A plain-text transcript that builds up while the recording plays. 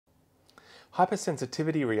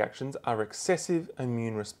Hypersensitivity reactions are excessive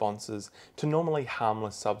immune responses to normally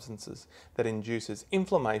harmless substances that induces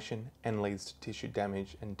inflammation and leads to tissue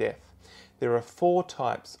damage and death. There are 4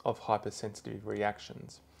 types of hypersensitivity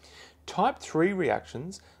reactions. Type 3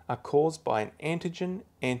 reactions are caused by an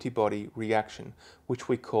antigen-antibody reaction, which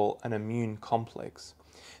we call an immune complex.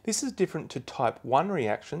 This is different to type 1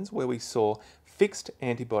 reactions where we saw fixed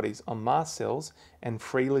antibodies on mast cells and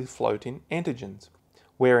freely floating antigens,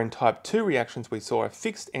 where in type 2 reactions we saw a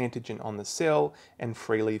fixed antigen on the cell and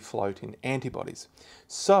freely floating antibodies.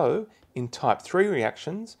 So in type 3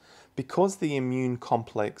 reactions, because the immune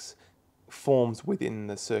complex forms within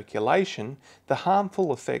the circulation, the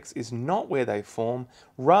harmful effects is not where they form,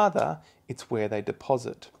 rather it's where they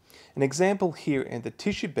deposit. An example here in the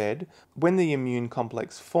tissue bed, when the immune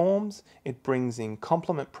complex forms, it brings in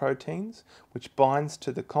complement proteins, which binds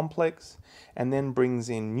to the complex, and then brings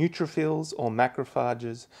in neutrophils or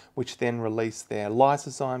macrophages, which then release their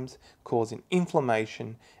lysozymes, causing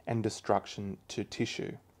inflammation and destruction to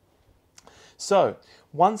tissue. So,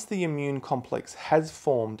 once the immune complex has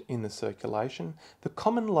formed in the circulation, the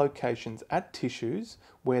common locations at tissues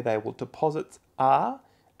where they will deposit are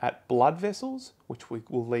at blood vessels, which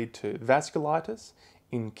will lead to vasculitis,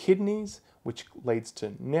 in kidneys, which leads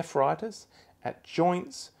to nephritis, at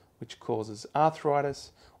joints, which causes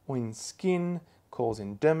arthritis, or in skin,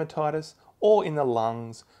 causing dermatitis, or in the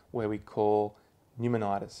lungs, where we call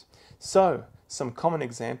pneumonitis. So, some common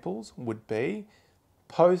examples would be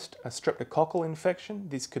post a streptococcal infection.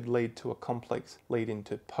 This could lead to a complex leading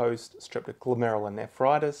to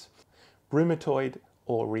post-streptoglomerulonephritis, rheumatoid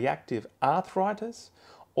or reactive arthritis,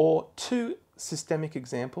 or 2 systemic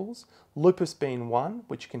examples, lupus being one,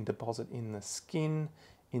 which can deposit in the skin,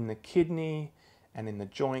 in the kidney, and in the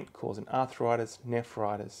joint, causing arthritis,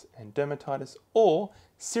 nephritis, and dermatitis, or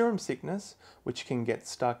serum sickness, which can get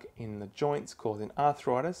stuck in the joints, causing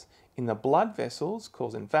arthritis, in the blood vessels,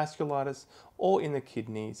 causing vasculitis, or in the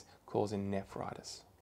kidneys, causing nephritis.